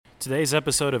Today's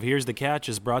episode of Here's the Catch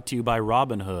is brought to you by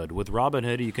Robinhood. With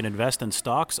Robinhood, you can invest in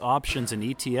stocks, options, and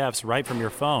ETFs right from your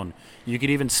phone. You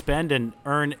could even spend and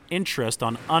earn interest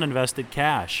on uninvested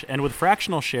cash. And with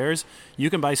fractional shares, you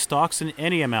can buy stocks in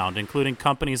any amount, including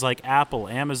companies like Apple,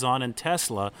 Amazon, and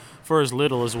Tesla, for as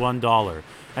little as $1.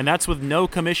 And that's with no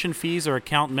commission fees or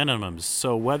account minimums.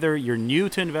 So whether you're new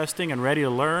to investing and ready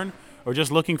to learn, or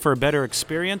just looking for a better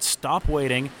experience, stop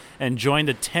waiting and join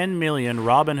the 10 million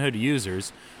Robinhood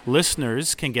users.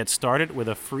 Listeners can get started with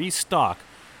a free stock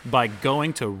by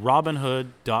going to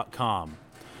Robinhood.com.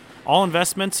 All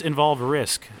investments involve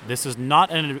risk. This is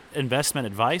not an investment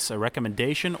advice, a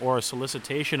recommendation, or a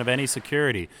solicitation of any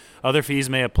security. Other fees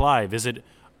may apply. Visit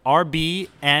rbnhd.co/fees.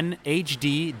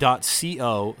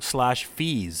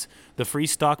 The free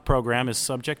stock program is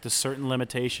subject to certain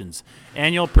limitations.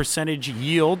 Annual percentage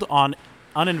yield on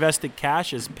uninvested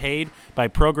cash is paid by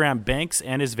program banks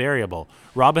and is variable.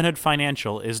 Robinhood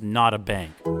Financial is not a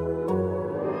bank. Go,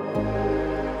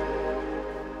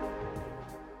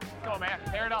 man.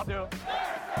 Tear it out, dude.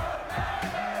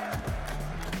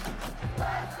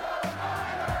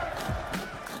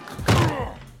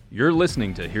 You're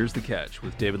listening to Here's the Catch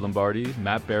with David Lombardi,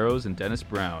 Matt Barrows, and Dennis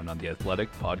Brown on the Athletic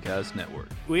Podcast Network.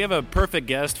 We have a perfect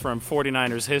guest from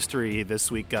 49ers history this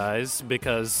week, guys,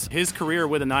 because his career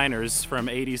with the Niners from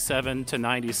 87 to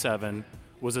 97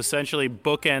 was essentially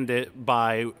bookended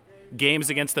by games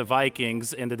against the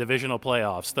Vikings in the divisional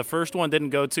playoffs. The first one didn't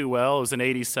go too well. It was in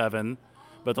 87,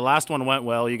 but the last one went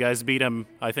well. You guys beat him,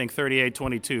 I think,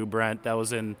 38-22, Brent. That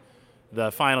was in the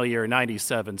final year,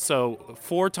 97. So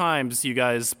 4 times you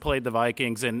guys played the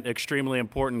Vikings in extremely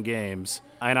important games.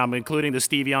 And I'm including the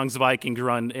Steve Young's Vikings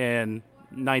run in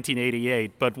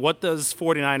 1988. But what does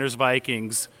 49ers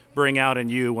Vikings bring out in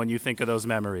you when you think of those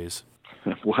memories?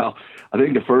 Well, I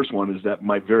think the first one is that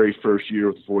my very first year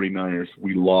with the 49ers,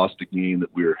 we lost a game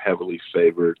that we were heavily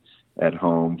favored at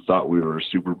home, thought we were a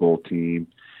Super Bowl team.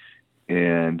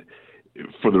 And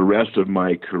for the rest of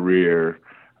my career,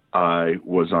 I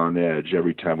was on edge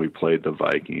every time we played the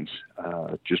Vikings,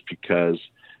 just because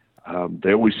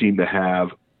they always seem to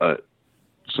have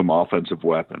some offensive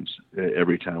weapons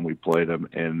every time we played them,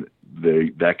 and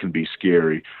that can be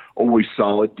scary. Always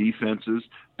solid defenses,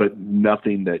 but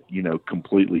nothing that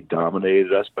completely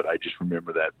dominated us. But I just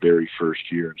remember that very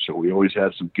first year, and so we always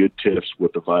had some good tiffs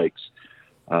with the Vikes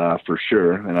for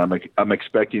sure. And I'm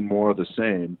expecting more of the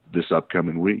same this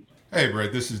upcoming week. Hey,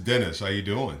 Brett, this is Dennis. How you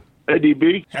doing? Hey,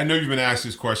 DB. I know you've been asked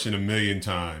this question a million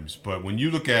times, but when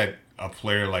you look at a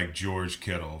player like George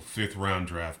Kittle, 5th-round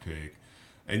draft pick,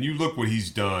 and you look what he's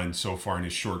done so far in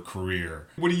his short career,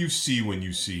 what do you see when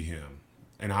you see him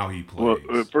and how he plays?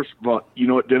 Well, first of all, you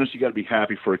know what, Dennis, you got to be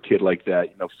happy for a kid like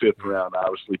that. 5th round,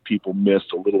 obviously people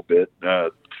missed a little bit.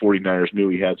 49ers knew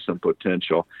he had some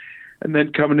potential. And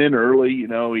then coming in early,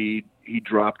 he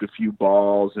dropped a few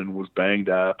balls and was banged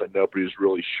up, and nobody was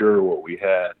really sure what we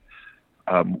had.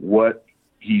 What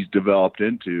he's developed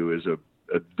into is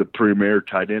the premier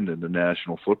tight end in the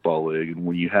National Football League. And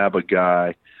when you have a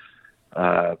guy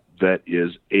that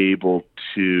is able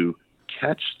to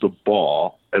catch the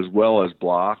ball as well as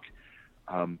block,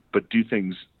 but do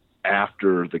things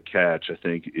after the catch, I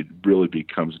think it really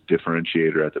becomes a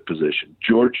differentiator at the position.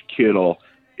 George Kittle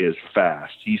is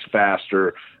fast. He's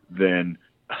faster than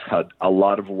a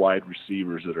lot of wide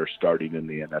receivers that are starting in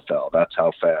the NFL. That's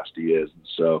how fast he is. And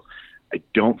so I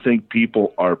don't think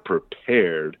people are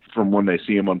prepared from when they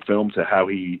see him on film to how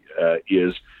he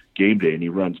is game day, and he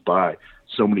runs by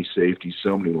so many safeties,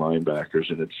 so many linebackers,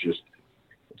 and it's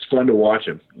fun to watch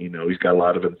him. He's got a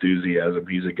lot of enthusiasm.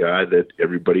 He's a guy that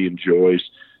everybody enjoys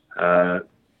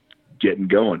getting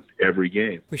going every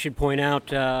game. We should point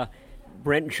out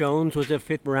Brent Jones was a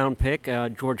 5th-round pick.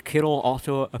 George Kittle,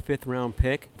 also a 5th-round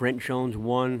pick. Brent Jones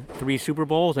won 3 Super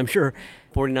Bowls. I'm sure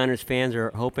 49ers fans are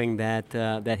hoping that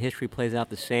that history plays out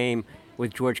the same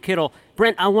with George Kittle.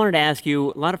 Brent, I wanted to ask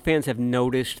you, a lot of fans have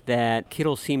noticed that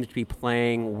Kittle seems to be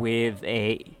playing with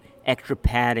a extra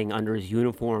padding under his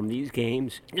uniform these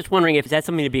games. Just wondering if that's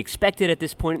something to be expected at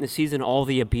this point in the season, all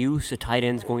the abuse a tight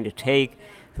end's going to take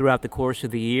throughout the course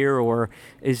of the year, or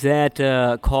is that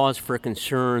cause for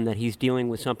concern that he's dealing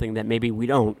with something that maybe we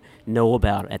don't know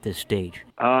about at this stage?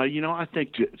 I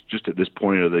think just at this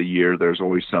point of the year, there's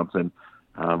always something,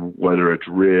 whether it's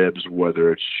ribs, whether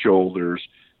it's shoulders,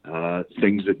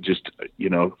 things that just,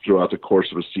 throughout the course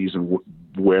of a season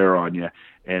wear on you.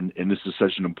 And this is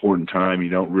such an important time. You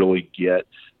don't really get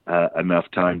enough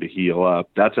time to heal up.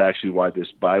 That's actually why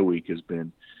this bye week has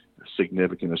been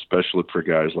significant, especially for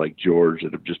guys like George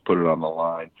that have just put it on the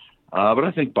line. But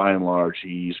I think by and large,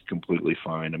 he's completely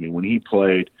fine. I mean, when he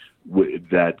played with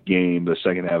that game, the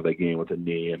second half of that game with a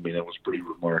knee, I mean, it was pretty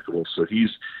remarkable. So he's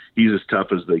as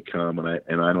tough as they come,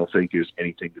 and I don't think there's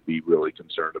anything to be really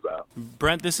concerned about.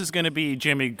 Brent, this is going to be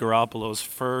Jimmy Garoppolo's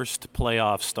first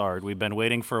playoff start. We've been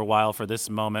waiting for a while for this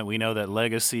moment. We know that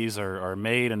legacies are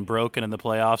made and broken in the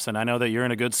playoffs, and I know that you're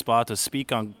in a good spot to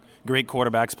speak on great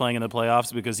quarterbacks playing in the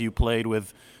playoffs because you played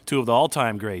with two of the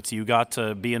all-time greats. You got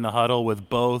to be in the huddle with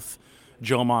both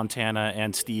Joe Montana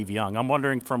and Steve Young. I'm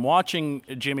wondering, from watching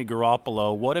Jimmy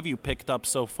Garoppolo, what have you picked up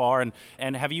so far,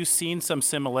 and have you seen some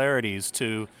similarities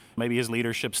to maybe his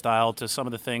leadership style, to some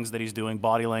of the things that he's doing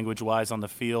body language-wise on the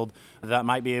field that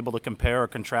might be able to compare or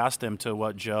contrast him to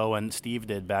what Joe and Steve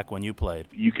did back when you played?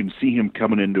 You can see him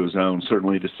coming into his own,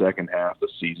 certainly the second half of the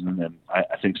season, and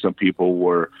I think some people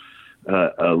were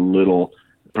a little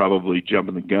probably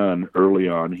jumping the gun early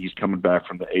on. He's coming back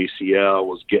from the ACL,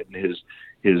 was getting his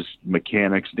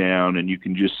mechanics down, and you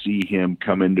can just see him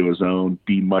come into his own,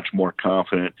 be much more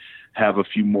confident, have a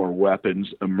few more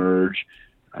weapons emerge,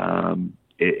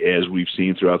 as we've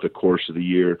seen throughout the course of the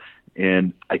year.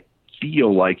 And I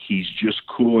feel like he's just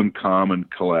cool and calm and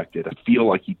collected. I feel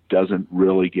like he doesn't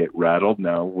really get rattled.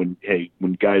 Now, when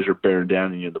guys are bearing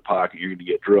down in the pocket, you're going to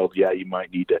get drilled. Yeah, you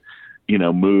might need to,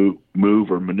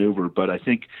 move or maneuver. But I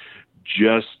think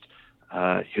just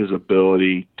his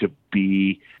ability to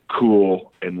be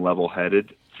cool and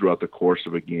level-headed throughout the course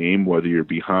of a game, whether you're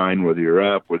behind, whether you're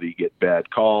up, whether you get bad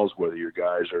calls, whether your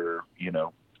guys are,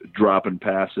 dropping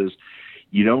passes,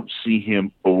 you don't see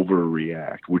him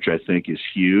overreact, which I think is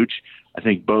huge. I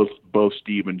think both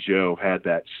Steve and Joe had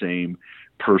that same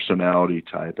personality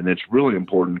type, and it's really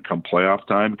important come playoff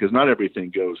time because not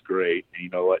everything goes great. And you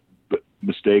know what? But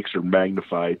mistakes are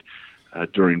magnified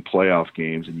during playoff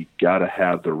games, and you got to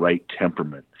have the right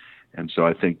temperament. And so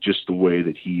I think just the way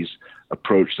that he's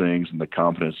approached things and the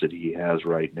confidence that he has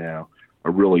right now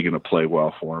are really going to play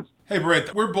well for him. Hey,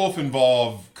 Brent, we're both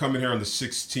involved coming here on the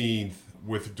 16th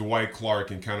with Dwight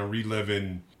Clark and kind of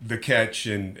reliving the catch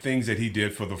and things that he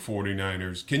did for the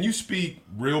 49ers. Can you speak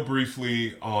real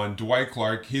briefly on Dwight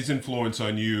Clark, his influence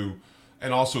on you,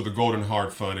 and also the Golden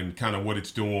Heart Fund and kind of what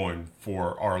it's doing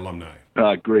for our alumni?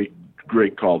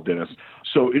 Great call, Dennis.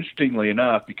 So interestingly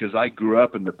enough, because I grew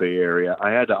up in the Bay Area,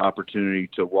 I had the opportunity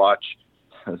to watch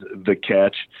the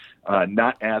catch,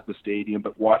 not at the stadium,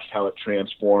 but watched how it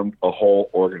transformed a whole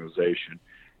organization.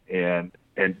 And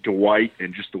Dwight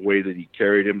and just the way that he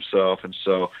carried himself. And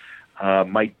so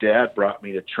my dad brought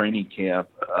me to training camp,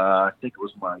 I think it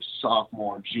was my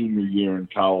sophomore, junior year in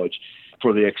college,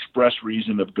 for the express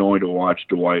reason of going to watch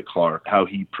Dwight Clark, how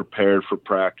he prepared for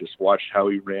practice, watched how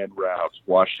he ran routes,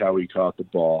 watched how he caught the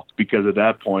ball. Because at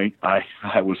that point, I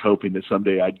was hoping that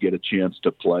someday I'd get a chance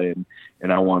to play,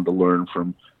 and I wanted to learn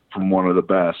from one of the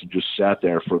best, and just sat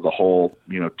there for the whole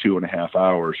 2.5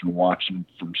 hours and watching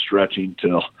from stretching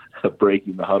till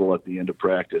breaking the huddle at the end of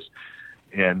practice.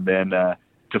 And then to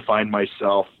find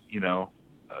myself, a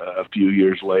few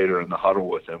years later in the huddle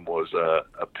with him was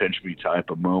a pinch me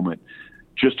type of moment.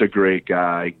 Just a great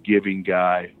guy, giving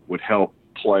guy, would help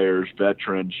players,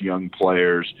 veterans, young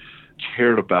players,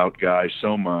 cared about guys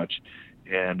so much.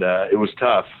 And it was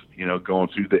tough, going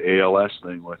through the ALS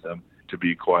thing with him, to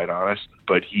be quite honest.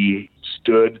 But he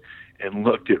stood and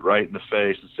looked it right in the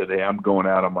face and said, hey, I'm going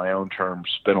out on my own terms.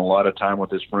 Spent a lot of time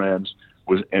with his friends,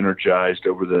 was energized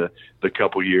over the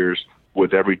couple years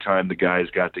with every time the guys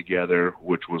got together,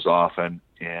 which was often.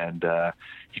 And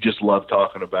he just loved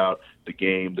talking about the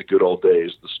game, the good old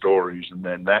days, the stories. And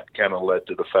then that kind of led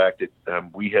to the fact that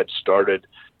we had started,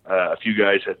 a few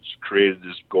guys had created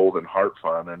this Golden Heart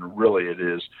Fund. And really it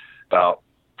is about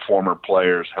former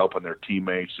players helping their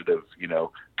teammates that have,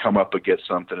 come up against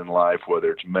something in life,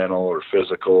 whether it's mental or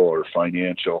physical or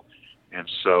financial. And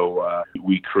so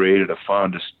we created a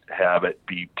fund to have it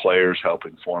be players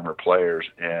helping former players.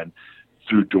 And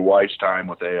through Dwight's time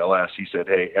with ALS, he said,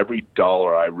 hey, every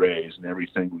dollar I raise and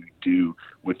everything we do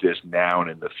with this now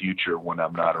and in the future when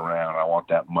I'm not around, I want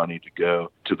that money to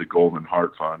go to the Golden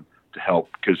Heart Fund to help,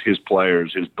 because his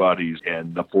players, his buddies,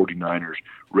 and the 49ers,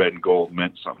 red and gold,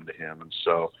 meant something to him. And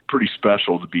so pretty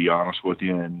special, to be honest with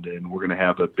you. And we're going to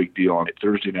have a big deal on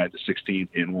Thursday night, the 16th,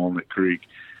 in Walnut Creek.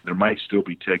 There might still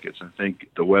be tickets. I think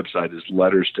the website is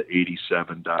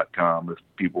lettersto87.com. If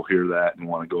people hear that and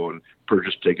want to go and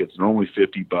purchase tickets, they're only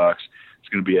 $50. It's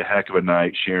going to be a heck of a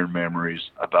night sharing memories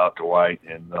about Dwight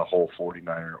and the whole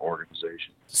 49er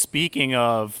organization. Speaking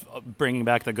of bringing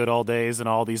back the good old days and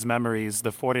all these memories,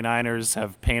 the 49ers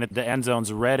have painted the end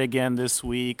zones red again this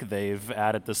week. They've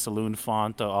added the saloon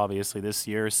font, obviously, this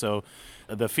year. So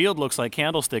the field looks like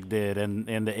Candlestick did in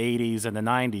the 80s and the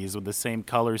 90s with the same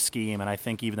color scheme, and I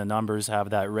think even the numbers have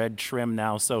that red trim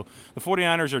now. So the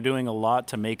 49ers are doing a lot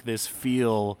to make this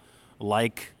feel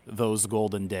like those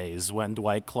golden days when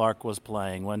Dwight Clark was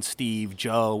playing, when Steve,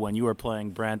 Joe, when you were playing,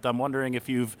 Brent. I'm wondering if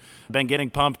you've been getting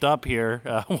pumped up here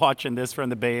watching this from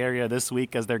the Bay Area this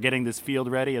week as they're getting this field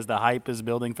ready, as the hype is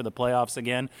building for the playoffs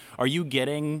again. Are you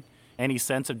getting any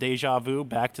sense of deja vu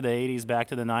back to the 80s, back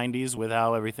to the 90s with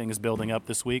how everything is building up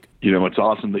this week? It's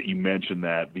awesome that you mentioned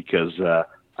that because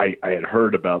I had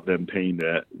heard about them painting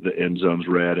the end zones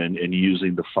red and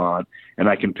using the font, and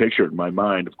I can picture it in my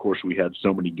mind. Of course, we had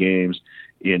so many games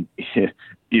in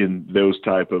those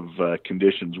type of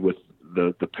conditions with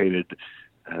the painted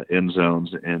end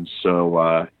zones, and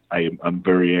so I'm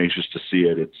very anxious to see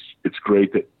it. It's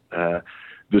great that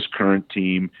this current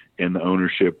team and the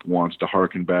ownership wants to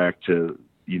harken back to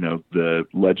the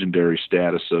legendary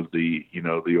status of the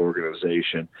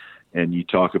organization. And you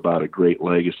talk about a great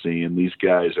legacy, and these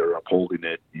guys are upholding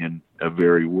it in a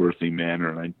very worthy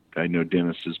manner. And I know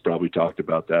Dennis has probably talked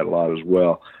about that a lot as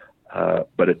well.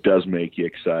 But it does make you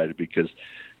excited because,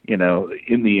 in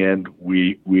the end,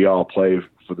 we all play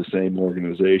for the same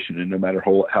organization. And no matter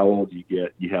how old you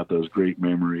get, you have those great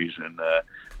memories, and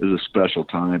it's a special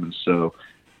time. And so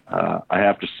I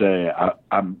have to say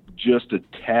I'm just a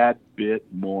tad bit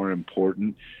more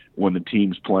important when the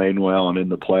team's playing well and in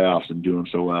the playoffs and doing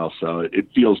so well. So it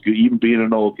feels good, even being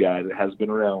an old guy that has been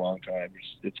around a long time.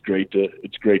 It's great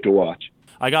to watch.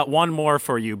 I got one more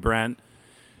for you, Brent.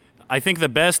 I think the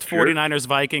best 49ers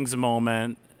Vikings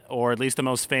moment, or at least the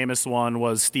most famous one,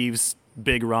 was Steve's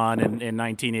big run in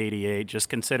 1988. Just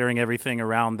considering everything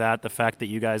around that, the fact that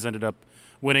you guys ended up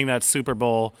winning that Super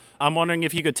Bowl. I'm wondering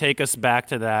if you could take us back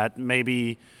to that,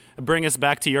 maybe bring us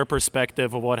back to your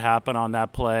perspective of what happened on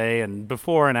that play and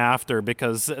before and after,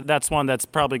 because that's one that's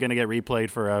probably going to get replayed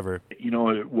forever.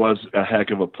 It was a heck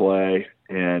of a play,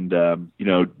 and,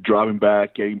 dropping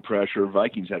back, getting pressure.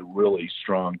 Vikings had a really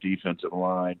strong defensive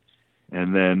line,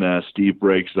 and then Steve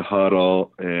breaks the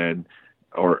huddle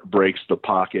or breaks the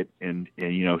pocket, and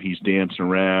he's dancing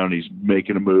around. He's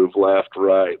making a move left,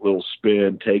 right, little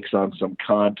spin, takes on some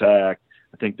contact.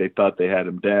 I think they thought they had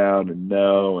him down, and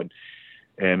no,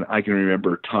 and I can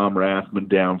remember Tom Rathman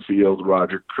downfield,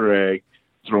 Roger Craig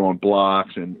throwing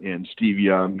blocks, and Steve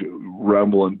Young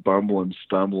rumbling, bumbling,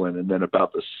 stumbling. And then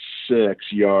about the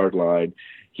 6-yard line,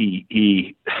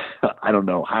 he I don't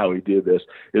know how he did this.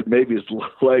 Maybe his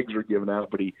legs were giving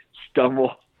out, but he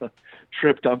stumbled,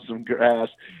 tripped on some grass,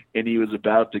 and he was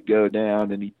about to go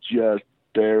down, and he just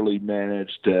barely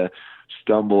managed to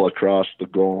stumble across the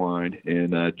goal line.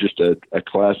 And just a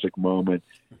classic moment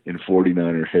in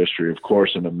 49er history. Of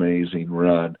course, an amazing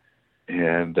run.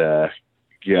 And,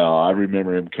 I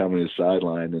remember him coming to the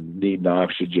sideline and needing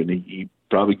oxygen. He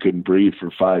probably couldn't breathe for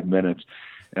 5 minutes.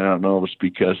 And I don't know if it's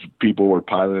because people were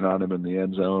piling on him in the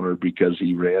end zone or because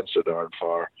he ran so darn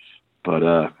far. But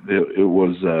it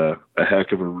was a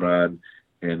heck of a run.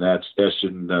 And that's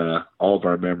in all of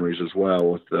our memories as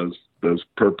well, with those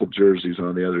purple jerseys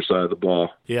on the other side of the ball.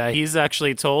 Yeah, he's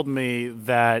actually told me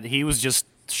that he was just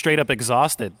straight up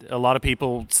exhausted. A lot of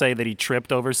people say that he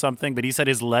tripped over something, but he said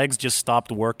his legs just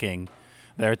stopped working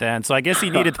there at the end. So I guess he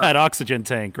needed that oxygen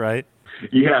tank, right?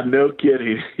 Yeah, no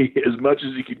kidding. As much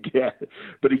as he could get.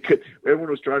 But he could. Everyone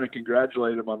was trying to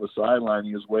congratulate him on the sideline.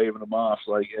 He was waving them off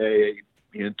like, hey,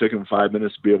 it took him 5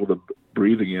 minutes to be able to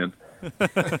breathe again.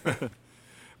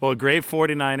 Well, great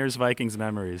 49ers Vikings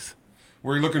memories.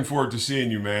 We're looking forward to seeing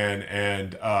you, man.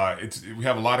 And we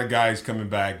have a lot of guys coming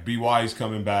back. BY's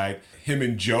coming back. Him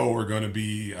and Joe are going to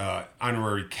be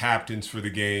honorary captains for the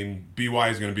game. BY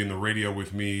is going to be in the radio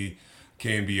with me,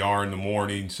 KNBR in the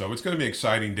morning. So it's going to be an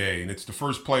exciting day. And it's the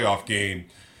first playoff game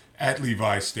at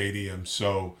Levi Stadium.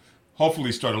 So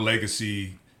hopefully start a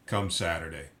legacy come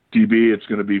Saturday. DB, it's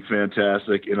going to be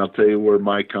fantastic. And I'll tell you where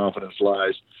my confidence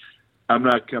lies. I'm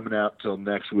not coming out till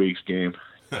next week's game.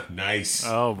 Nice.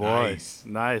 Oh, boy.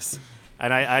 Nice.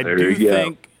 And I There do you go.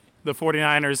 think the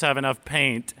 49ers have enough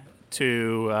paint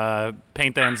to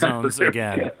paint the end zones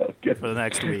again for the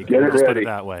next week. Get it Let's put ready. it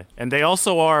that way. And they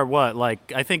also are,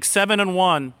 I think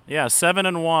 7-1. Yeah,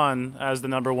 7-1 as the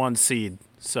number one seed.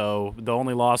 So the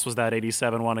only loss was that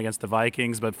 87-1 against the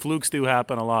Vikings, but flukes do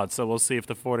happen a lot. So we'll see if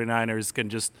the 49ers can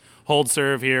just hold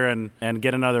serve here and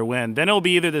get another win. Then it'll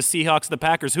be either the Seahawks or the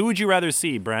Packers. Who would you rather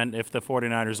see, Brent, if the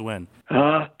 49ers win?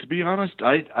 To be honest,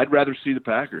 I'd rather see the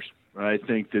Packers. I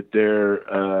think that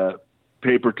they're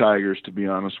paper tigers, to be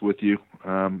honest with you.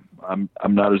 I'm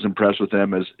not as impressed with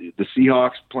them as the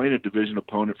Seahawks. Playing a division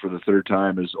opponent for the third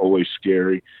time is always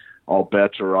scary. All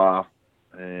bets are off.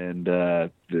 And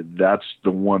that's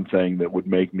the one thing that would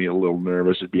make me a little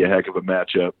nervous. It'd be a heck of a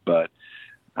matchup, but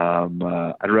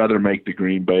I'd rather make the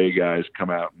Green Bay guys come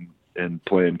out and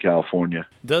play in California.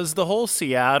 Does the whole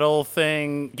Seattle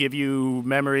thing give you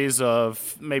memories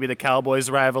of maybe the Cowboys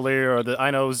rivalry or the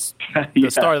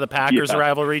start of the Packers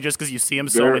rivalry, just because you see them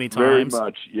so many times? Very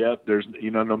much. Yep. There's,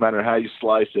 no matter how you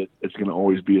slice it, it's going to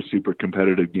always be a super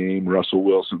competitive game. Russell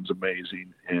Wilson's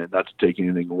amazing, and not to take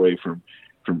anything away from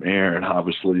Aaron,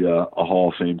 obviously a Hall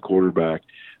of Fame quarterback.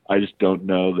 I just don't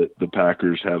know that the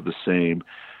Packers have the same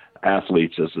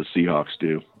athletes as the Seahawks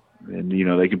do. And,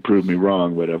 they can prove me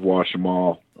wrong, but I've watched them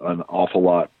all an awful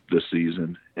lot this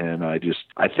season. And I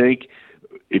think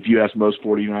if you ask most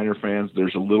 49er fans,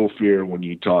 there's a little fear when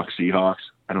you talk Seahawks.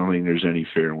 I don't think there's any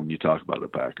fear when you talk about the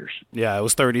Packers. Yeah, it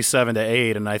was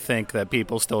 37-8, and I think that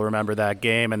people still remember that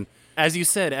game. And as you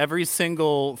said, every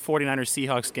single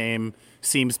 49er-Seahawks game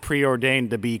seems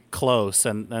preordained to be close,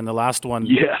 and the last one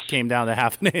came down to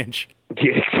half an inch.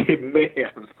 Yeah, man,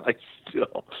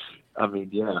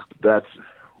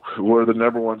 we're the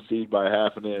number one seed by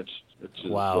half an inch. It's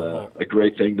just, a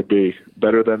great thing to be.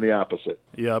 Better than the opposite.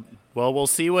 Yep. Well, we'll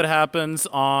see what happens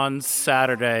on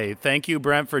Saturday. Thank you,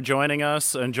 Brent, for joining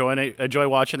us. Enjoy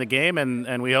watching the game,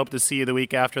 and we hope to see you the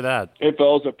week after that. Hey,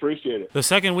 fellas, appreciate it. The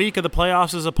second week of the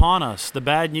playoffs is upon us. The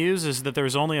bad news is that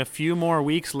there's only a few more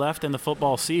weeks left in the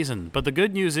football season. But the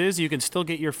good news is you can still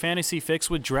get your fantasy fix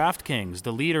with DraftKings,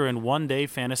 the leader in one-day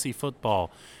fantasy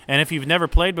football. And if you've never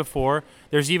played before,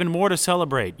 there's even more to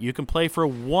celebrate. You can play for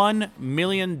 $1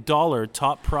 million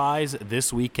top prize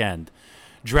this weekend.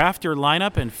 Draft your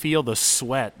lineup and feel the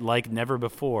sweat like never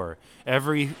before.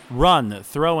 Every run,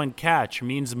 throw, and catch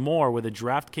means more with a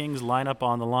DraftKings lineup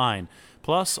on the line.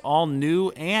 Plus, all new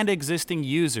and existing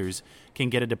users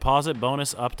can get a deposit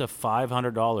bonus up to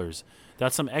 $500.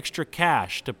 That's some extra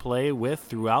cash to play with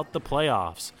throughout the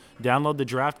playoffs. Download the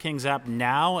DraftKings app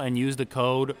now and use the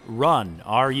code RUN,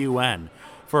 R-U-N.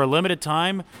 For a limited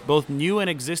time, both new and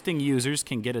existing users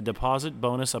can get a deposit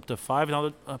bonus up to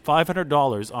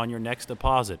 $500 on your next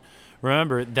deposit.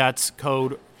 Remember, that's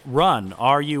code RUN,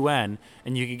 R-U-N,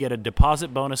 and you can get a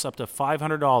deposit bonus up to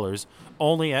 $500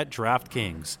 only at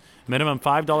DraftKings. Minimum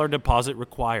 $5 deposit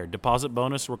required. Deposit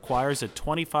bonus requires a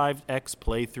 25x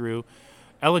playthrough.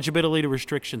 Eligibility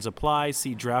restrictions apply.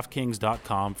 See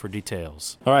DraftKings.com for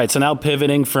details. All right, so now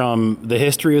pivoting from the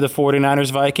history of the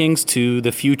 49ers Vikings to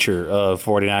the future of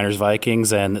 49ers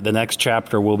Vikings, and the next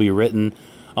chapter will be written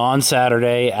on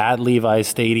Saturday at Levi's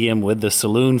Stadium with the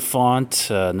saloon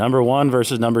font, number 1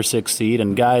 versus number 6 seed.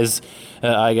 And guys,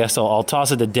 I guess I'll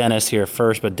toss it to Dennis here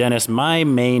first. But Dennis, my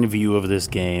main view of this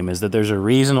game is that there's a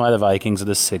reason why the Vikings are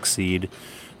the 6 seed.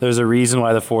 There's a reason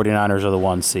why the 49ers are the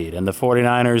 1 seed. And the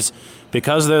 49ers,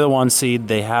 because they're the 1 seed,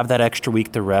 they have that extra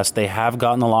week to rest. They have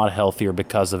gotten a lot healthier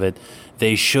because of it.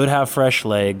 They should have fresh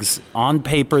legs. On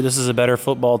paper, this is a better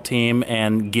football team.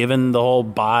 And given the whole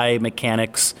bye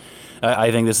mechanics, I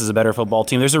think this is a better football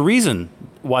team. There's a reason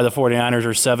why the 49ers are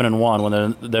 7-1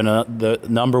 when they're the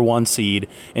number 1 seed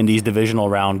in these divisional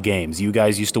round games. You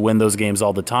guys used to win those games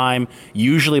all the time,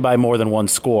 usually by more than 1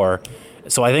 score.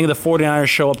 So I think the 49ers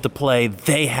show up to play.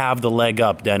 They have the leg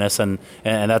up, Dennis, and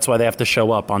that's why they have to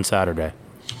show up on Saturday.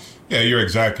 Yeah, you're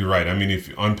exactly right. I mean,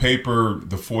 if on paper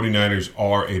the 49ers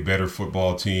are a better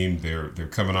football team, they're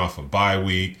coming off a bye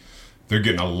week. They're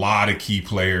getting a lot of key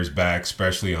players back,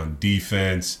 especially on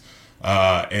defense.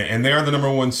 And they are the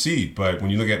number 1 seed. But when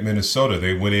you look at Minnesota,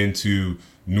 they went into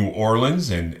New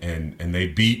Orleans and they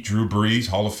beat Drew Brees,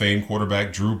 Hall of Fame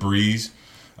quarterback Drew Brees.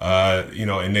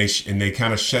 And they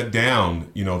kind of shut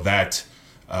down, that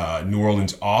New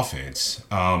Orleans offense,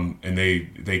 and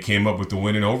they came up with the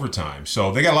win in overtime.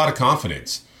 So they got a lot of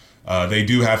confidence. They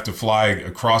do have to fly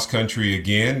across country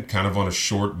again, kind of on a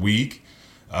short week,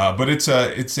 but it's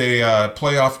a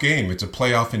playoff game. It's a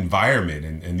playoff environment,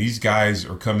 and these guys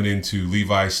are coming into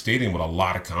Levi's Stadium with a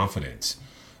lot of confidence,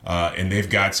 and they've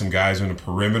got some guys on the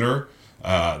perimeter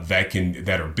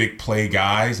that are big play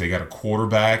guys. They got a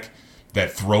quarterback that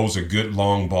throws a good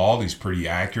long ball. He's pretty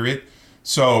accurate.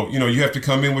 So, you have to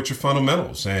come in with your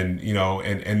fundamentals. And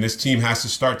this team has to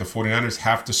start. The 49ers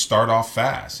have to start off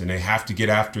fast, and they have to get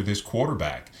after this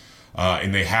quarterback.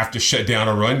 And they have to shut down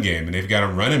a run game. And they've got a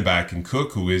running back in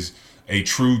Cook who is a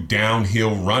true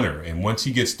downhill runner. And once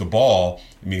he gets the ball,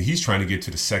 he's trying to get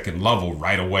to the second level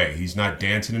right away. He's not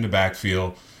dancing in the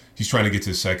backfield. He's trying to get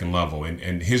to the second level.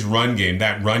 And his run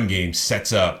game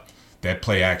sets up that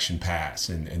play action pass,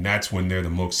 and that's when they're the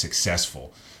most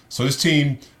successful. So this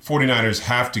team, 49ers,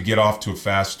 have to get off to a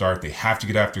fast start. They have to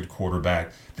get after the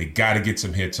quarterback. They got to get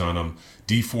some hits on him.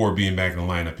 D4 being back in the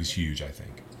lineup is huge, I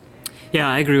think. Yeah,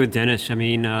 I agree with Dennis. I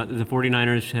mean, the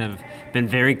 49ers have been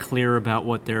very clear about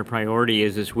what their priority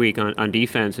is this week on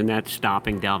defense, and that's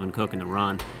stopping Dalvin Cook in the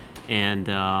run. And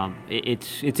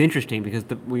it's interesting because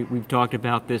we've talked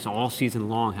about this all season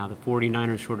long, how the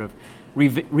 49ers sort of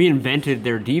reinvented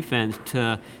their defense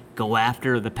to go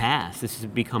after the pass. This has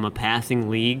become a passing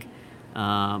league.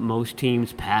 Most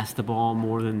teams pass the ball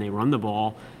more than they run the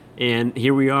ball. And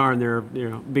here we are in their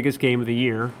biggest game of the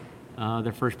year,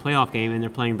 their first playoff game, and they're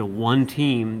playing the one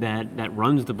team that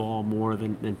runs the ball more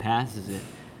than passes it.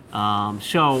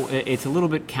 So it's a little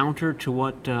bit counter to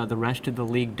what the rest of the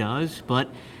league does. But,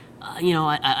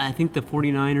 I think the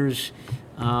 49ers,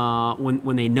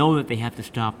 when they know that they have to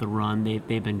stop the run,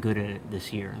 they've been good at it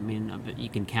this year. I mean, you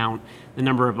can count the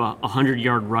number of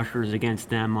 100-yard rushers against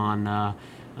them on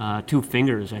 2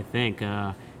 fingers, I think.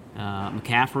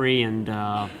 McCaffrey and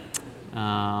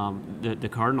the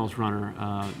Cardinals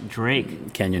runner,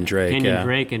 Drake. Kenyon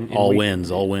Drake, and all wins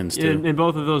too. And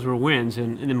both of those were wins.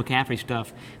 And the McCaffrey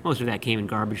stuff, most of that came in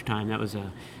garbage time. That was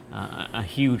a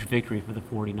huge victory for the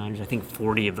 49ers. I think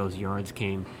 40 of those yards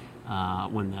came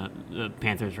when the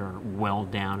Panthers are well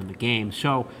down in the game.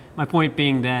 So my point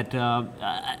being that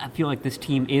I feel like this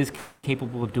team is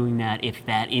capable of doing that if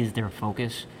that is their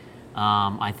focus.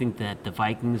 I think that the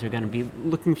Vikings are going to be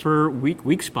looking for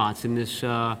weak spots in this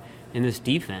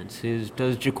defense.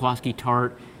 Does Jaquiski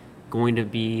Tartt going to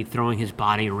be throwing his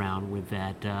body around with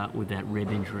that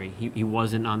rib injury? He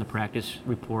wasn't on the practice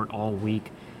report all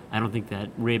week. I don't think that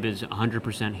rib is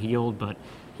 100% healed, but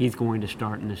he's going to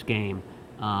start in this game.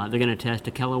 They're going to test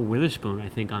Ahkello Witherspoon, I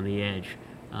think, on the edge.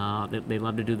 They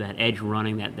love to do that edge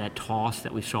running, that toss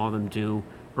that we saw them do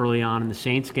early on in the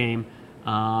Saints game.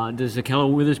 Does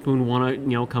Ahkello Witherspoon want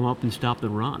to, come up and stop the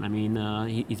run? I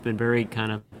mean, he's been very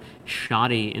kind of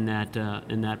shoddy in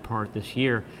that part this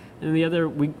year. And the other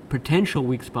potential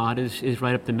weak spot is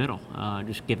right up the middle,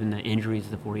 just given the injuries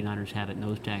the 49ers have at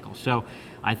nose tackle. So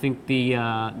I think the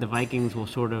Vikings will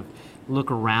sort of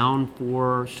look around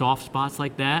for soft spots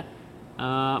like that.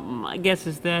 My guess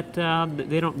is that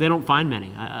they don't find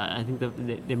many. I think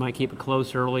that they might keep it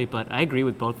close early, but I agree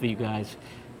with both of you guys.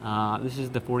 This is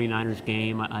the 49ers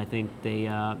game. I think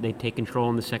they take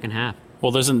control in the second half.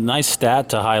 Well, there's a nice stat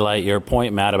to highlight your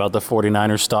point, Matt, about the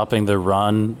 49ers stopping the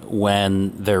run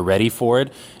when they're ready for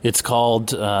it. It's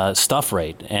called stuff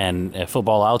rate, and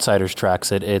Football Outsiders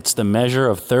tracks it. It's the measure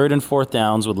of 3rd and 4th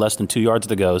downs with less than 2 yards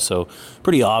to go, so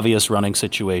pretty obvious running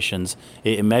situations.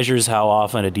 It measures how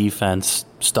often a defense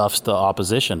stuffs the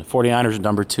opposition. 49ers are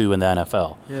number 2 in the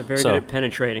NFL. Yeah, very good at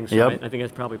penetrating, so yep. I think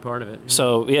that's probably part of it.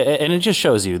 So, yeah, and it just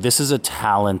shows you this is a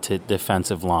talented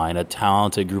defensive line, a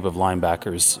talented group of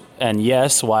linebackers. And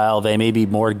yes, while they may be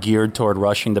more geared toward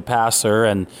rushing the passer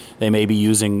and they may be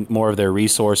using more of their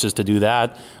resources to do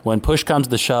that, when push comes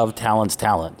to shove, talent's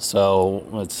talent. So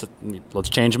let's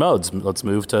change modes. Let's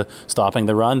move to stopping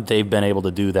the run. They've been able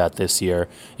to do that this year.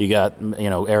 You got,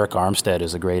 Eric Armstead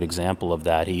is a great example of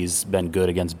that. He's been good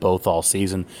against both all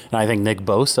season. And I think Nick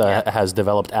Bosa has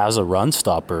developed as a run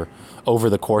stopper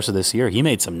over the course of this year. He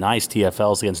made some nice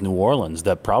TFLs against New Orleans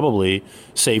that probably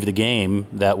saved the game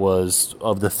that was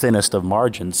of the thinnest of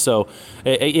margins. So,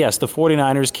 yes, the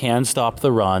 49ers can stop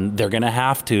the run. They're going to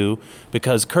have to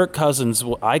because Kirk Cousins,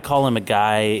 I call him a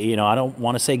guy, I don't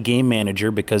want to say game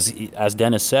manager because, as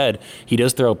Dennis said, he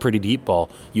does throw a pretty deep ball.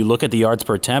 You look at the yards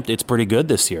per attempt, it's pretty good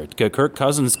this year. Kirk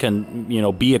Cousins can,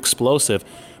 be explosive,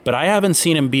 but I haven't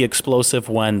seen him be explosive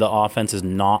when the offense is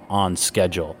not on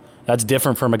schedule. That's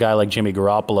different from a guy like Jimmy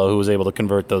Garoppolo, who was able to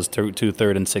convert those two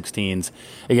 3rd and 16s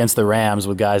against the Rams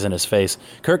with guys in his face.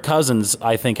 Kirk Cousins,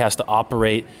 I think, has to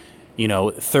operate,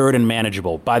 3rd and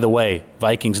manageable. By the way,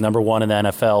 Vikings number 1 in the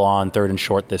NFL on 3rd and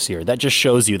short this year. That just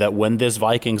shows you that when this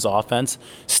Vikings offense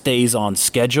stays on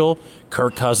schedule,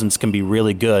 Kirk Cousins can be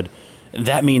really good.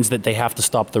 That means that they have to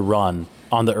stop the run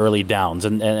on the early downs.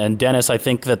 And Dennis, I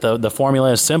think that the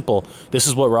formula is simple. This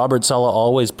is what Robert Saleh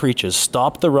always preaches.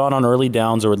 Stop the run on early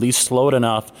downs, or at least slow it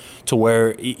enough to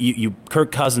where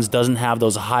Kirk Cousins doesn't have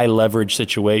those high leverage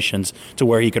situations to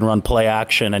where he can run play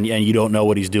action and you don't know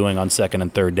what he's doing on 2nd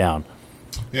and 3rd down.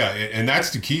 Yeah, and that's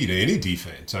the key to any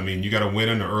defense. I mean, you got to win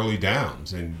on the early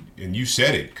downs. And you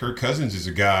said it. Kirk Cousins is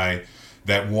a guy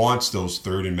that wants those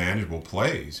 3rd and manageable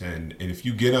plays. And if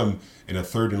you get him in a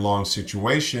 3rd and long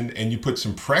situation and you put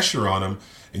some pressure on him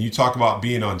and you talk about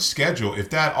being on schedule,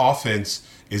 if that offense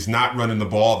is not running the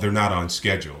ball, they're not on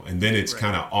schedule. And then it's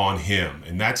kind of on him.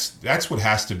 And that's what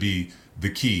has to be the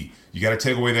key. You got to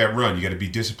take away that run. You got to be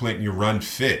disciplined in your run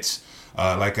fits.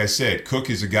 Like I said, Cook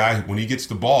is a guy who, when he gets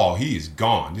the ball, he is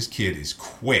gone. This kid is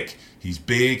quick. He's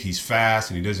big, he's fast,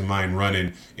 and he doesn't mind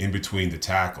running in between the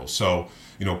tackles. So,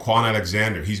 Quan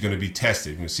Alexander, he's going to be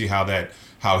tested. You're going to see how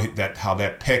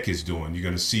that Peck is doing. You're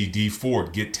going to see Dee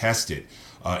Ford get tested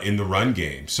in the run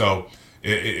game. So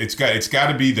it's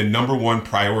got to be the number one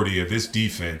priority of this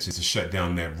defense is to shut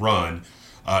down that run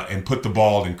and put the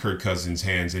ball in Kirk Cousins'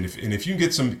 hands. And if you can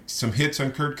get some hits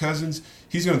on Kirk Cousins,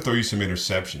 he's going to throw you some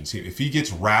interceptions. If he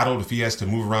gets rattled, if he has to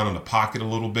move around in the pocket a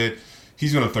little bit,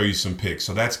 he's going to throw you some picks.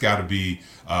 So that's got to be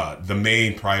the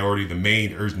main priority, the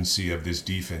main urgency of this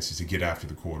defense is to get after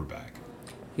the quarterback.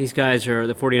 These guys the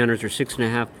 49ers are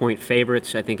 6.5-point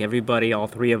favorites. I think everybody, all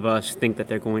three of us, think that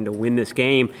they're going to win this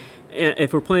game.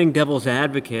 If we're playing devil's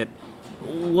advocate,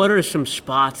 what are some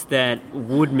spots that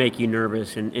would make you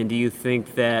nervous? And do you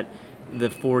think that the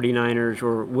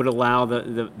 49ers would allow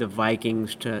the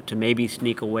Vikings to maybe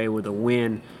sneak away with a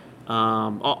win?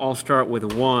 I'll start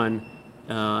with one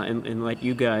and let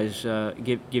you guys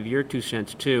give your 2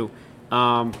 cents too.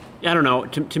 I don't know.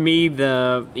 To me,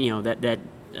 that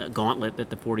gauntlet that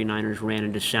the 49ers ran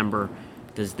in December,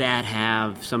 does that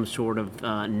have some sort of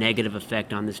negative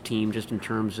effect on this team just in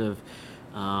terms of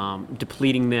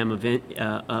depleting them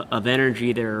of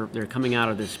energy? They're coming out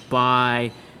of this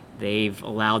bye. They've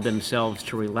allowed themselves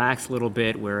to relax a little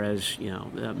bit, whereas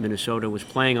Minnesota was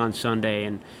playing on Sunday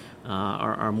and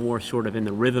are more sort of in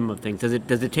the rhythm of things. Does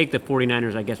it take the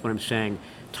 49ers, I guess what I'm saying,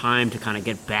 time to kind of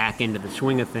get back into the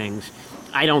swing of things?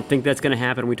 I don't think that's going to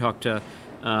happen. We talked to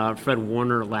Fred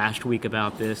Warner last week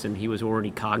about this, and he was already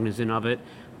cognizant of it.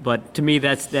 But to me,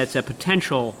 that's a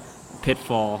potential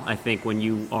pitfall, I think, when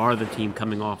you are the team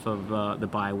coming off of the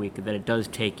bye week, that it does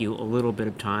take you a little bit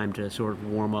of time to sort of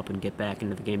warm up and get back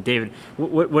into the game. David,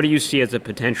 what do you see as a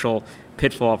potential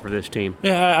pitfall for this team?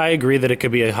 Yeah, I agree that it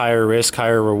could be a higher risk,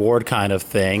 higher reward kind of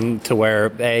thing, to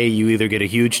where, A, you either get a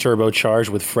huge turbocharge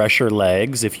with fresher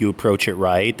legs if you approach it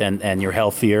right and you're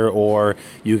healthier, or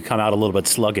you come out a little bit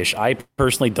sluggish. I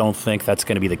personally don't think that's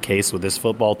going to be the case with this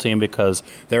football team because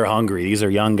they're hungry. These are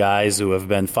young guys who have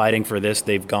been fighting for this.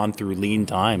 They've gone through lean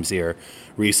times here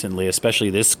recently, especially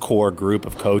this core group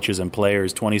of coaches and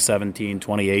players, 2017,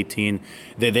 2018.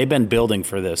 They've been building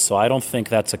for this, so I don't think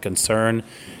that's a concern.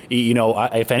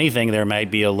 If anything, there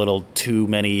might be a little too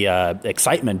many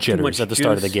excitement jitters at the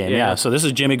start of the game. Yeah. So this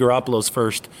is Jimmy Garoppolo's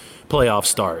first playoff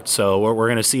start. So we're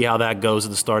going to see how that goes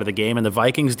at the start of the game. And the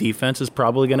Vikings defense is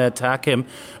probably going to attack him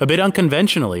a bit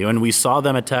unconventionally. When we saw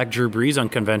them attack Drew Brees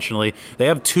unconventionally, they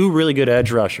have two really good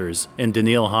edge rushers in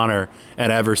Danielle Hunter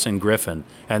and Everson Griffin.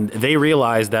 And they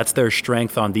realize that's their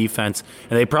strength on defense.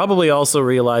 And they probably also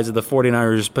realize that the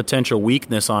 49ers' potential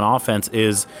weakness on offense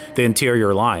is the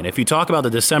interior line. If you talk about the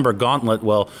December gauntlet,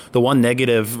 well, the one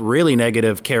really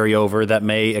negative carryover that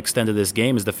may extend to this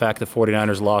game is the fact the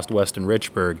 49ers lost Weston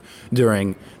Richburg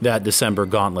during that December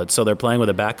gauntlet. So they're playing with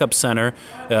a backup center.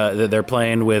 They're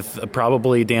playing with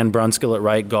probably Dan Brunskill at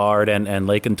right guard and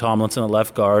Laken Tomlinson at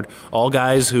left guard, all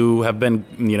guys who have been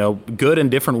good in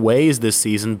different ways this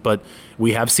season, but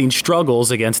we have seen struggles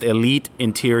against elite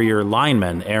interior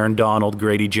linemen, Aaron Donald,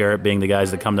 Grady Jarrett being the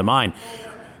guys that come to mind.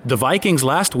 The Vikings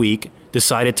last week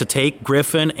decided to take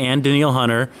Griffin and Danielle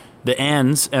Hunter, the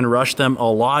ends, and rush them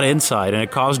a lot inside, and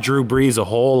it caused Drew Brees a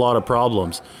whole lot of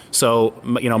problems. So,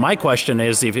 my question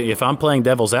is, if I'm playing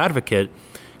devil's advocate,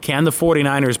 can the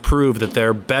 49ers prove that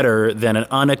they're better than an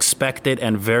unexpected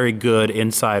and very good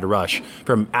inside rush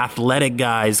from athletic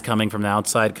guys coming from the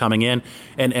outside coming in?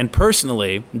 And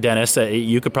personally, Dennis,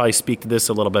 you could probably speak to this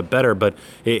a little bit better, but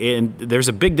there's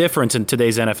a big difference in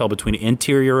today's NFL between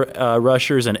interior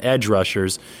rushers and edge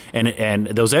rushers, and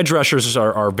those edge rushers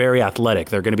are very athletic.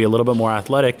 They're going to be a little bit more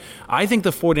athletic. I think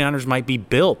the 49ers might be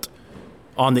built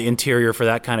on the interior for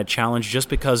that kind of challenge just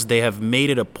because they have made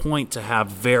it a point to have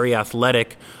very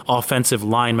athletic offensive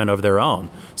linemen of their own.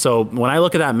 So when I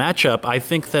look at that matchup, I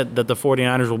think that the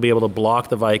 49ers will be able to block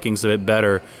the Vikings a bit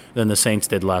better than the Saints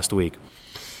did last week.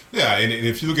 Yeah, and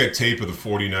if you look at tape of the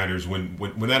 49ers,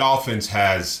 when that offense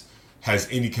has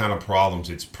any kind of problems,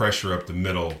 it's pressure up the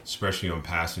middle, especially on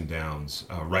passing downs,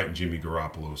 right in Jimmy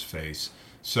Garoppolo's face.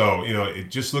 So,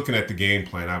 just looking at the game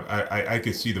plan, I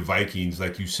could see the Vikings,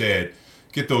 like you said,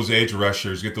 get those edge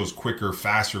rushers, get those quicker,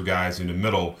 faster guys in the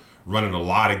middle, running a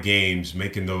lot of games,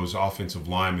 making those offensive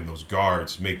linemen, those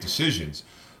guards, make decisions.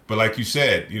 But like you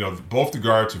said, both the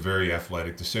guards are very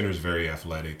athletic. The center's very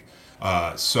athletic.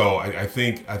 So I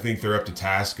think they're up to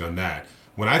task on that.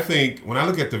 When I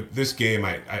look at this game,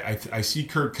 I see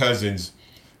Kirk Cousins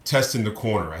testing the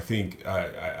corner. I think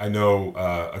I know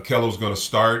Akello's going to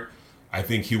start. I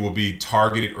think he will be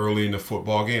targeted early in the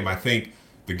football game. I think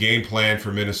the game plan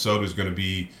for Minnesota is going to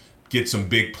be get some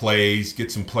big plays,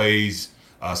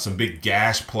 some big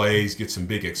gash plays, get some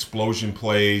big explosion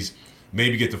plays,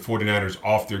 maybe get the 49ers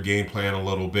off their game plan a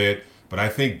little bit. But I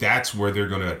think that's where they're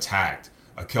going to attack.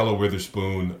 Ahkello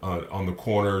Witherspoon on the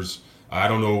corners. I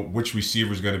don't know which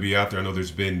receiver is going to be out there. I know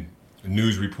there's been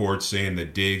news reports saying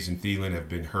that Diggs and Thielen have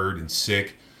been hurt and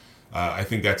sick. I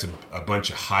think that's a bunch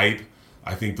of hype.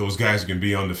 I think those guys are going to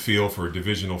be on the field for a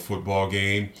divisional football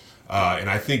game. And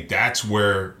I think that's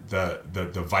where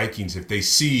the Vikings, if they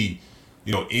see,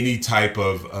 any type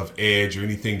of edge or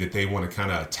anything that they want to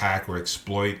kind of attack or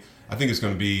exploit, I think it's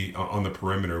going to be on the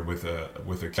perimeter with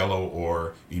Ahkello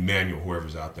or Emmanuel,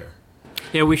 whoever's out there.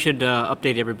 Yeah, we should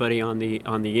update everybody on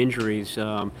the injuries.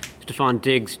 Stephon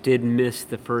Diggs did miss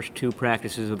the first 2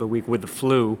 practices of the week with the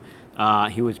flu.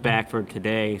 He was back for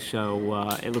today, so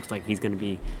it looks like he's going to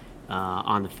be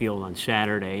on the field on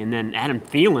Saturday. And then Adam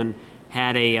Thielen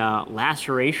had a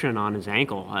laceration on his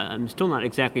ankle. I'm still not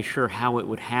exactly sure how it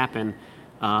would happen.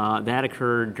 That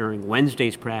occurred during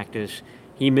Wednesday's practice.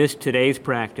 He missed today's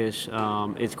practice.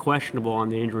 It's questionable on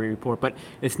the injury report, but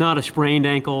it's not a sprained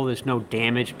ankle. There's no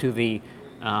damage to the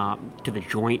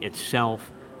joint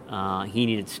itself. He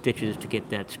needed stitches to get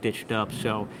that stitched up.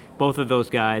 So both of those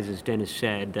guys, as Dennis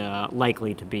said,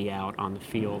 likely to be out on the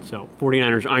field. So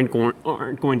 49ers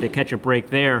aren't going to catch a break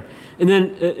there. And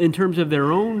then in terms of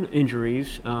their own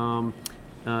injuries,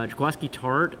 Jaquiski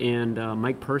Tartt and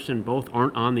Mike Person both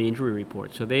aren't on the injury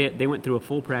report. So they went through a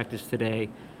full practice today.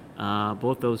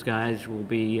 Both those guys will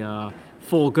be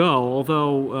full go,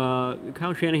 although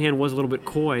Kyle Shanahan was a little bit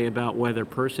coy about whether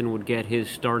Person would get his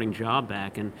starting job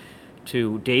back. And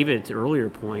to David's earlier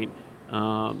point,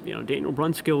 Daniel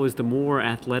Brunskill is the more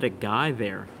athletic guy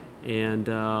there. And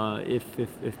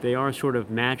if they are sort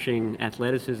of matching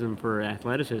athleticism for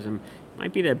athleticism, it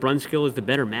might be that Brunskill is the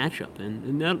better matchup.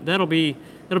 And that'll be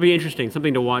interesting,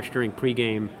 something to watch during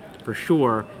pregame for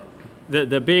sure.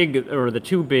 The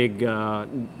 2 big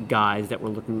guys that we're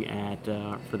looking at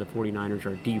for the 49ers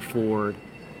are Dee Ford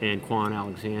and Quan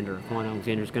Alexander. Quan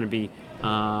Alexander is going to be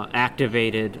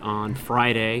activated on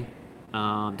Friday.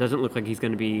 Doesn't look like he's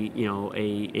going to be,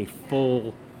 a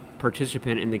full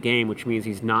participant in the game, which means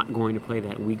he's not going to play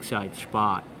that weak side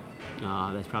spot.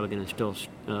 That's probably going to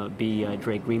still be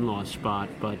Dre Greenlaw's spot,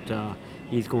 but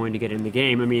he's going to get in the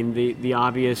game. I mean, the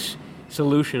obvious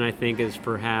solution, I think, is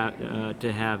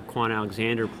to have Quan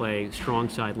Alexander play strong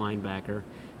side linebacker,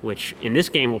 which in this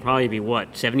game will probably be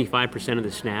 75% of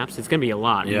the snaps. It's going to be a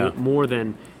lot, more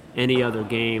than any other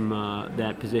game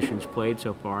that position's played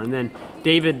so far. And then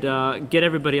David, get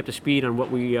everybody up to speed on what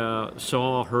we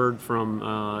heard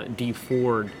from Dee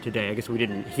Ford today. I guess we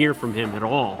didn't hear from him at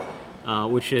all,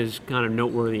 which is kind of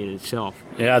noteworthy in itself.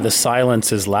 Yeah, the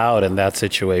silence is loud in that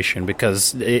situation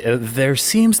because there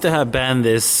seems to have been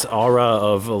this aura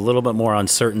of a little bit more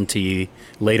uncertainty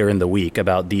later in the week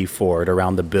about Dee Ford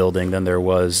around the building than there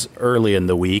was early in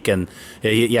the week. And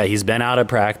he's been out of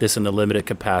practice in the limited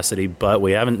capacity, but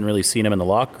we haven't really seen him in the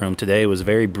locker room. Today was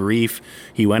very brief.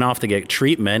 He went off to get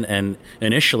treatment, and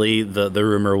initially the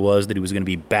rumor was that he was going to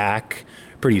be back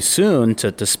pretty soon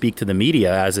to speak to the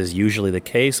media, as is usually the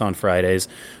case on Fridays.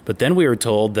 But then we were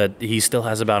told that he still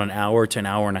has about an hour to an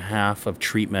hour and a half of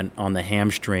treatment on the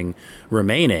hamstring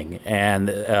remaining. And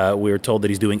we were told that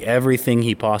he's doing everything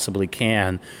he possibly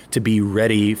can to be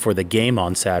ready for the game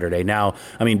on Saturday. Now,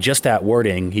 I mean, just that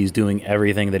wording, he's doing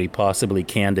everything that he possibly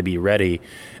can to be ready,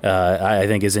 I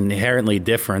think is inherently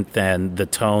different than the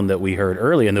tone that we heard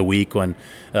early in the week when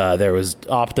there was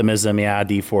optimism. Yeah,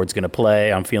 Dee Ford's going to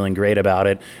play. I'm feeling great about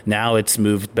it. Now it's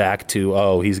moved back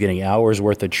to, he's getting hours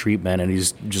worth of treatment and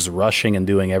he's just rushing and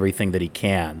doing everything that he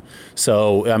can.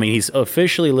 So, I mean, he's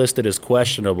officially listed as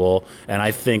questionable, and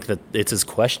I think that it's as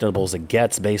questionable as it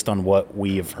gets based on what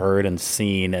we've heard and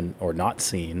seen or not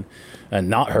seen and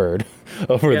not heard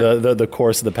over the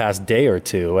course of the past day or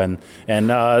two. And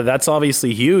that's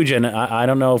obviously huge, and I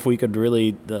don't know if we could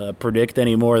really predict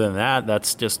any more than that.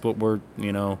 That's just what we're,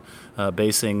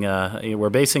 basing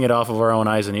it off of our own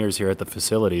eyes and ears here at the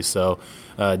facility. So,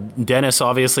 Dennis,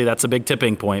 obviously that's a big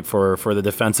tipping point for the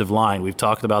defensive line. We've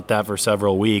talked about that for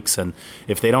several weeks, and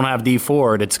if they don't have Dee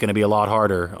Ford, it's going to be a lot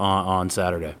harder on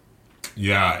Saturday.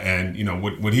 Yeah, and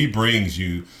what he brings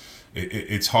you,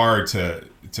 it's hard to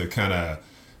kind of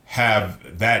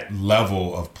have that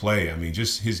level of play. I mean,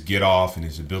 just his get off and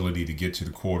his ability to get to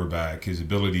the quarterback, his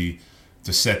ability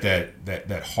to set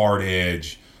that hard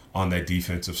edge on that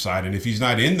defensive side. And if he's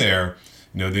not in there,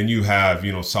 then you have,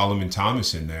 Solomon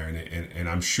Thomas in there. And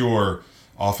I'm sure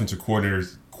offensive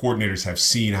coordinators have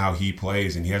seen how he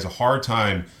plays, and he has a hard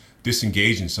time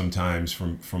disengaging sometimes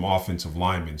from offensive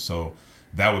linemen. So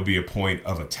that would be a point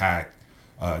of attack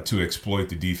to exploit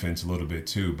the defense a little bit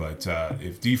too. But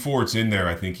if Dee Ford's in there,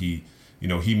 I think he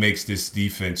makes this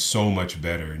defense so much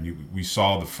better. And we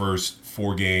saw the first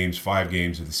 5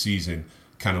 games of the season,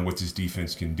 kind of what this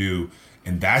defense can do.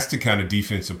 And that's the kind of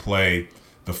defensive play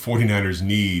the 49ers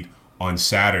need on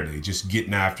Saturday, just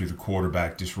getting after the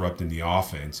quarterback, disrupting the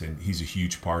offense, and he's a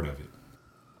huge part of it.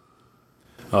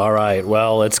 All right.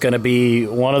 Well, it's going to be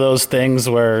one of those things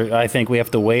where I think we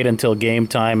have to wait until game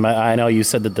time. I know you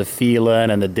said that the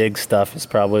Thielen and the Diggs stuff is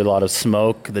probably a lot of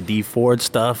smoke. The Dee Ford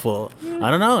stuff, well,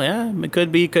 I don't know. Yeah, it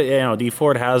could be. Dee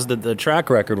Ford has the track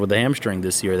record with the hamstring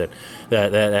this year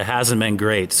that hasn't been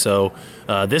great. So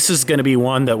this is going to be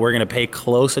one that we're going to pay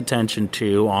close attention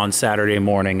to on Saturday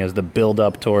morning as the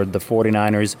build-up toward the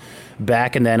 49ers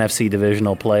back in the NFC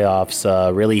divisional playoffs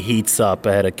really heats up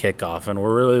ahead of kickoff, and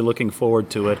we're really looking forward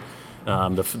to it.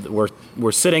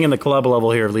 We're sitting in the club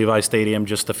level here at Levi Stadium,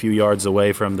 just a few yards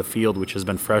away from the field, which has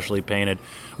been freshly painted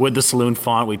with the saloon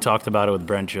font. We talked about it with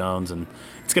Brent Jones, and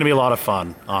it's going to be a lot of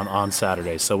fun on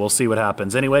Saturday, so we'll see what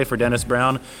happens. Anyway, for Dennis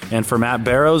Brown and for Matt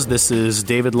Barrows, this is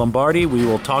David Lombardi. We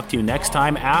will talk to you next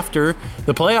time after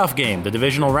the playoff game, the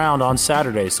divisional round on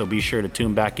Saturday, so be sure to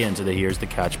tune back into the Here's the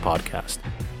Catch podcast.